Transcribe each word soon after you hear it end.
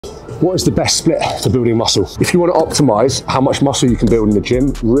What is the best split for building muscle? If you want to optimize how much muscle you can build in the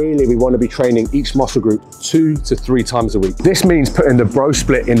gym, really we want to be training each muscle group 2 to 3 times a week. This means putting the bro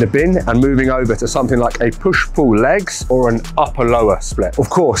split in the bin and moving over to something like a push-pull legs or an upper-lower split. Of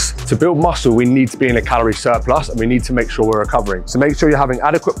course, to build muscle, we need to be in a calorie surplus and we need to make sure we're recovering. So make sure you're having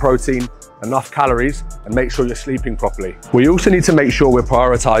adequate protein, enough calories, and make sure you're sleeping properly. We also need to make sure we're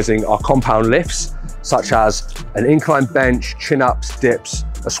prioritizing our compound lifts, such as an incline bench, chin-ups, dips,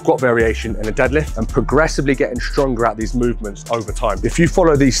 a squat variation and a deadlift, and progressively getting stronger at these movements over time. If you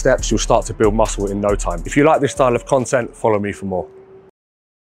follow these steps, you'll start to build muscle in no time. If you like this style of content, follow me for more.